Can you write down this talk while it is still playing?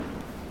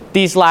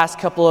These last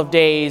couple of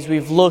days,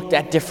 we've looked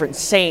at different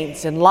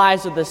saints and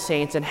lives of the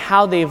saints and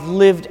how they've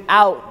lived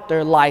out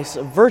their lives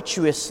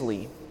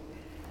virtuously.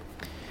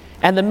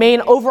 And the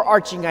main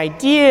overarching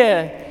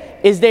idea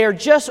is they are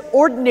just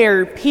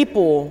ordinary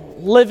people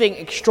living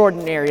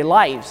extraordinary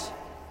lives.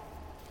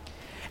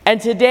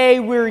 And today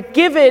we're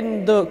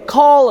given the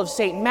call of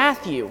St.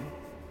 Matthew.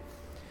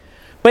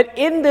 But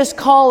in this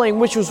calling,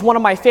 which was one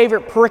of my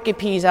favorite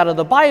pericopes out of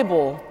the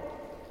Bible,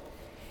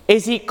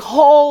 is he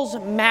calls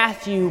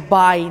Matthew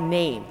by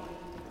name.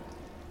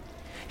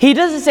 He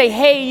doesn't say,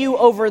 hey, you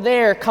over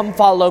there, come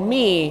follow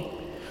me.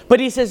 But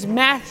he says,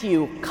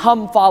 Matthew,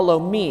 come follow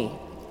me.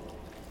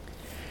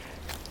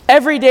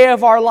 Every day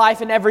of our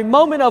life and every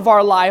moment of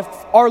our life,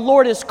 our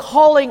Lord is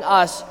calling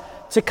us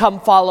to come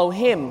follow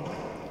him.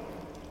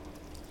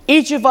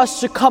 Each of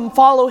us to come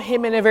follow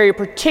him in a very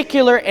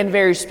particular and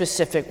very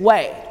specific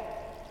way.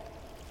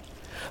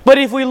 But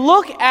if we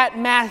look at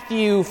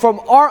Matthew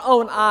from our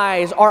own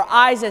eyes, our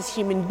eyes as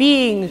human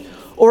beings,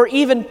 or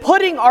even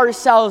putting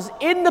ourselves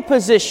in the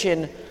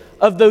position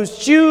of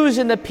those Jews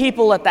and the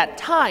people at that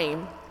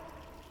time,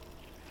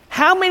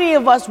 how many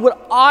of us would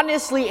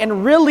honestly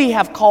and really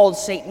have called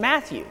St.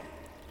 Matthew?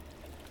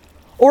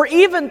 Or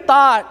even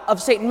thought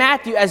of St.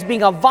 Matthew as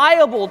being a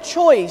viable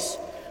choice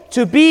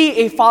to be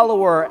a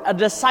follower, a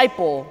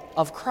disciple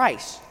of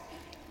Christ?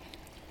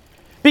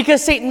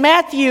 Because St.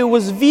 Matthew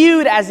was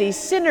viewed as a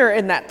sinner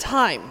in that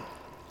time,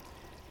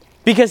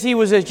 because he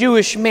was a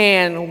Jewish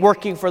man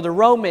working for the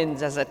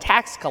Romans as a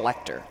tax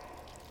collector.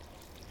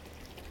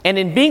 And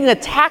in being a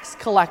tax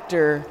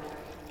collector,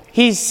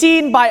 he's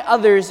seen by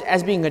others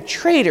as being a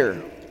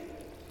traitor,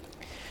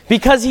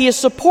 because he is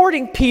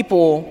supporting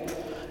people,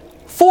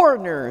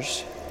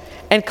 foreigners,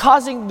 and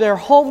causing their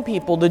home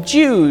people, the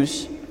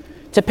Jews,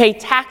 to pay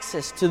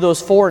taxes to those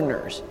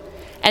foreigners,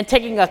 and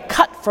taking a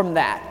cut from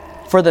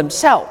that for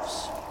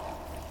themselves.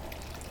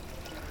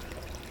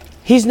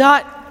 He's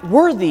not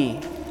worthy.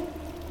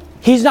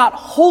 He's not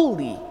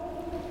holy.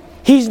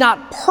 He's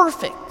not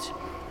perfect.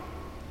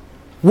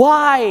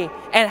 Why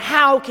and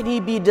how can he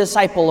be a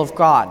disciple of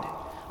God,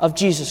 of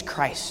Jesus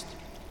Christ?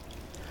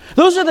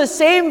 Those are the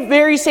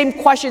very same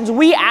questions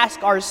we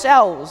ask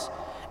ourselves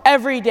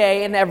every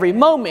day and every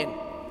moment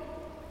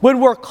when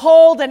we're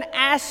called and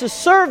asked to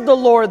serve the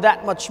Lord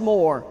that much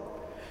more,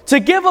 to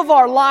give of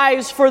our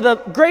lives for the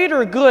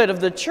greater good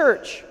of the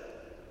church.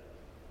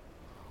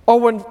 Or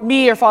when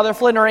me or Father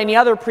Flynn or any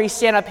other priest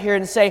stand up here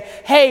and say,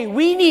 hey,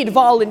 we need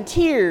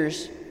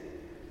volunteers,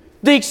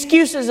 the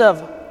excuses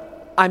of,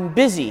 I'm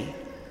busy,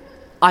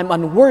 I'm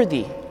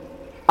unworthy,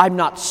 I'm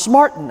not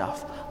smart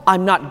enough,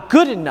 I'm not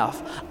good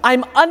enough,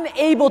 I'm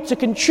unable to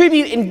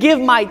contribute and give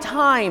my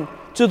time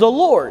to the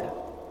Lord.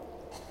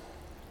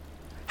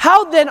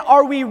 How then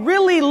are we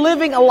really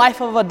living a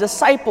life of a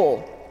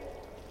disciple?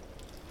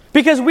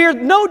 Because we're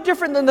no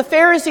different than the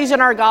Pharisees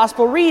in our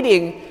gospel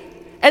reading,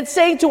 and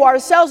saying to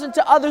ourselves and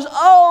to others,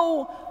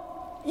 oh,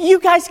 you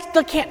guys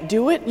can't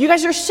do it. You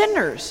guys are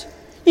sinners.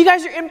 You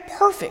guys are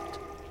imperfect.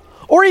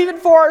 Or even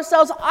for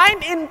ourselves,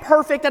 I'm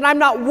imperfect and I'm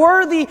not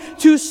worthy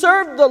to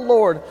serve the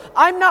Lord.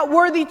 I'm not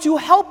worthy to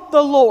help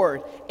the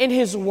Lord in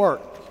his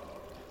work.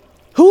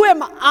 Who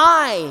am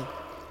I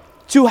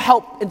to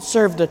help and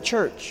serve the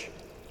church?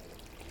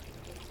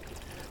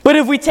 But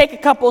if we take a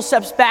couple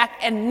steps back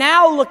and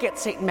now look at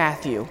St.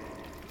 Matthew,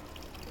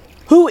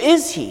 who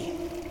is he?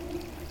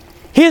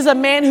 He is a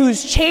man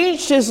who's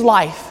changed his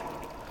life,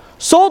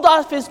 sold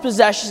off his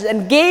possessions,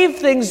 and gave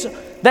things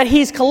that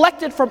he's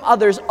collected from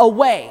others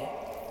away.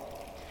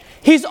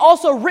 He's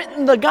also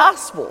written the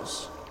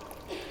Gospels.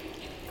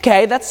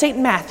 Okay, that's St.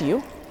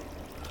 Matthew.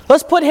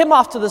 Let's put him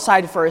off to the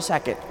side for a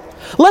second.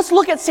 Let's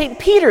look at St.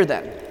 Peter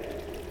then,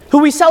 who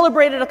we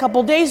celebrated a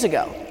couple days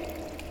ago.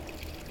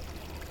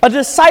 A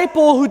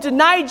disciple who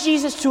denied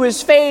Jesus to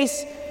his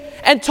face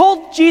and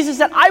told Jesus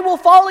that I will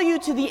follow you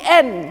to the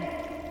end.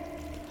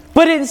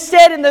 But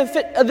instead, in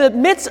the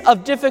midst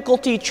of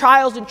difficulty,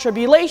 trials, and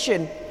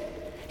tribulation,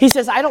 he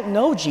says, I don't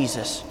know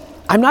Jesus.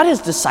 I'm not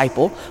his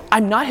disciple.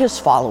 I'm not his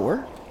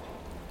follower.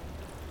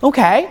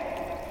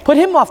 Okay, put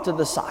him off to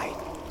the side.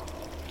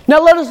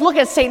 Now let us look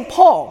at St.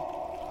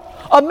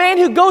 Paul, a man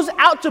who goes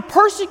out to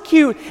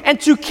persecute and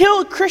to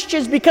kill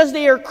Christians because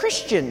they are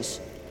Christians.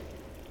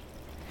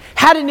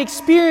 Had an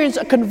experience,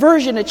 a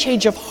conversion, a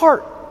change of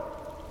heart.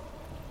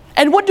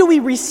 And what do we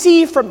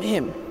receive from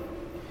him?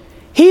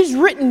 He's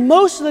written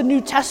most of the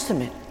New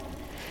Testament.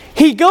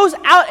 He goes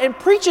out and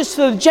preaches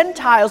to the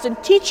Gentiles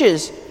and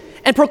teaches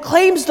and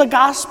proclaims the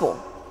gospel.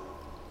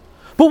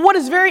 But what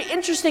is very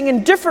interesting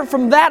and different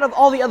from that of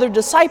all the other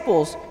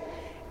disciples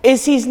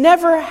is he's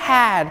never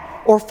had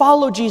or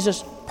followed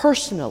Jesus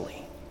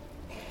personally.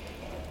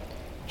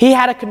 He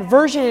had a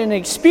conversion and an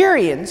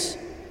experience,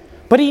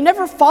 but he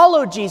never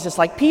followed Jesus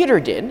like Peter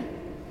did.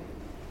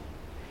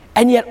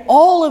 And yet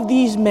all of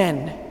these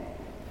men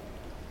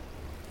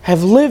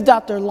have lived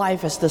out their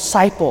life as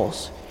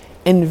disciples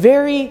in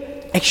very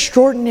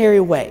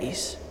extraordinary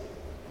ways.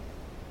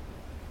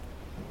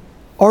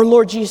 Our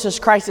Lord Jesus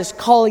Christ is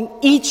calling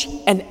each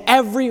and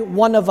every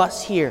one of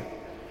us here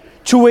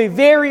to a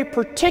very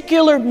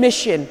particular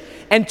mission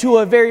and to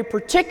a very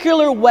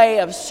particular way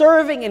of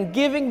serving and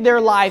giving their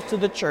life to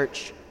the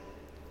church.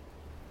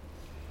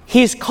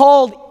 He's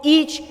called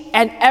each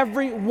and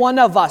every one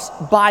of us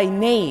by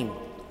name.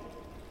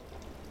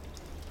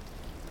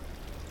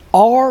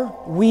 Are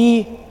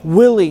we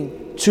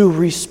willing to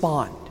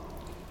respond?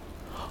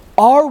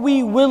 Are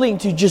we willing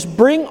to just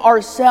bring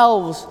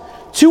ourselves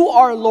to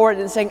our Lord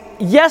and saying,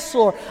 yes,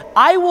 Lord,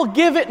 I will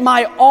give it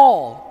my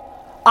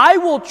all. I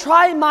will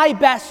try my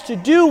best to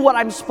do what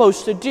I'm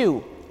supposed to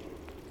do.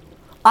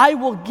 I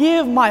will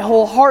give my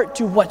whole heart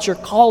to what you're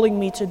calling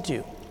me to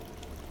do.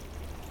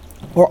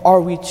 Or are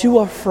we too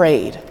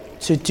afraid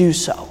to do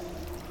so?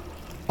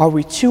 Are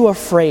we too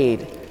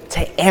afraid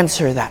to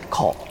answer that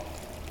call?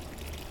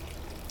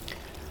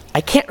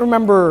 I can't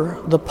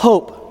remember the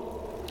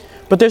Pope,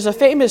 but there's a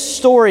famous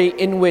story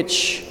in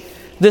which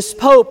this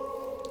Pope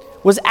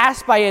was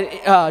asked by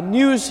a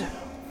news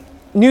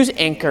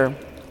anchor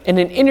in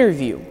an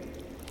interview,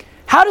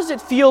 how does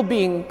it feel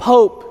being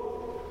Pope?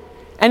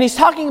 And he's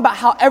talking about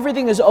how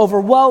everything is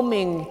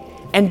overwhelming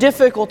and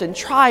difficult and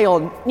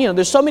trial. And,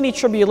 there's so many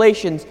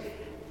tribulations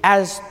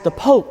as the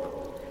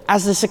Pope,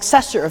 as the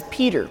successor of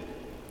Peter.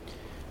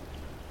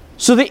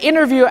 So the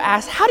interviewer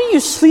asked, how do you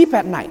sleep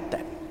at night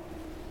then?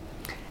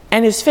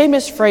 And his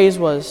famous phrase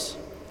was,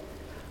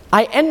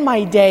 I end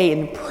my day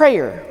in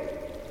prayer.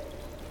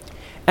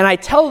 And I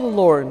tell the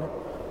Lord,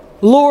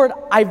 Lord,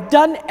 I've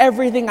done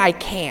everything I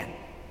can.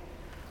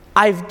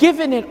 I've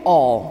given it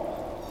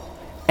all,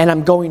 and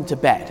I'm going to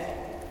bed.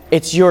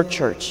 It's your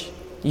church.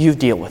 You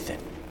deal with it.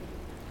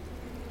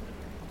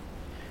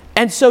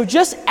 And so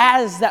just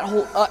as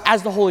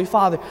as the Holy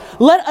Father,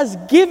 let us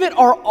give it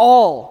our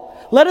all.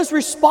 Let us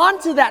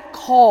respond to that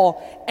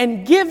call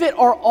and give it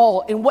our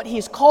all in what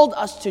He's called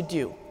us to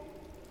do.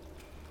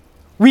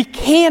 We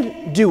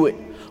can do it.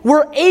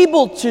 We're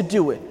able to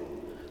do it.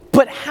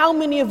 But how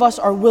many of us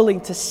are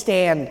willing to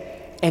stand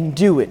and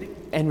do it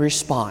and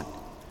respond?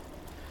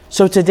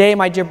 So today,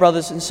 my dear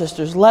brothers and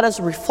sisters, let us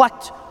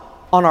reflect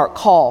on our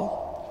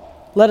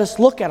call. Let us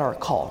look at our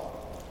call.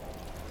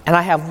 And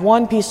I have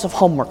one piece of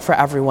homework for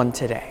everyone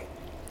today.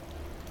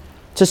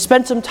 To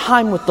spend some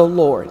time with the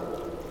Lord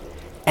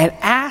and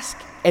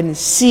ask and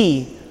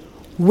see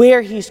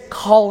where He's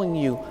calling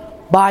you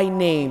by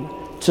name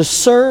to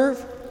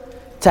serve,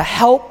 to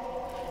help,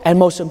 and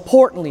most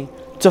importantly,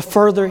 to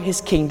further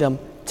His kingdom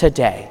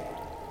today.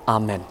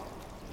 Amen.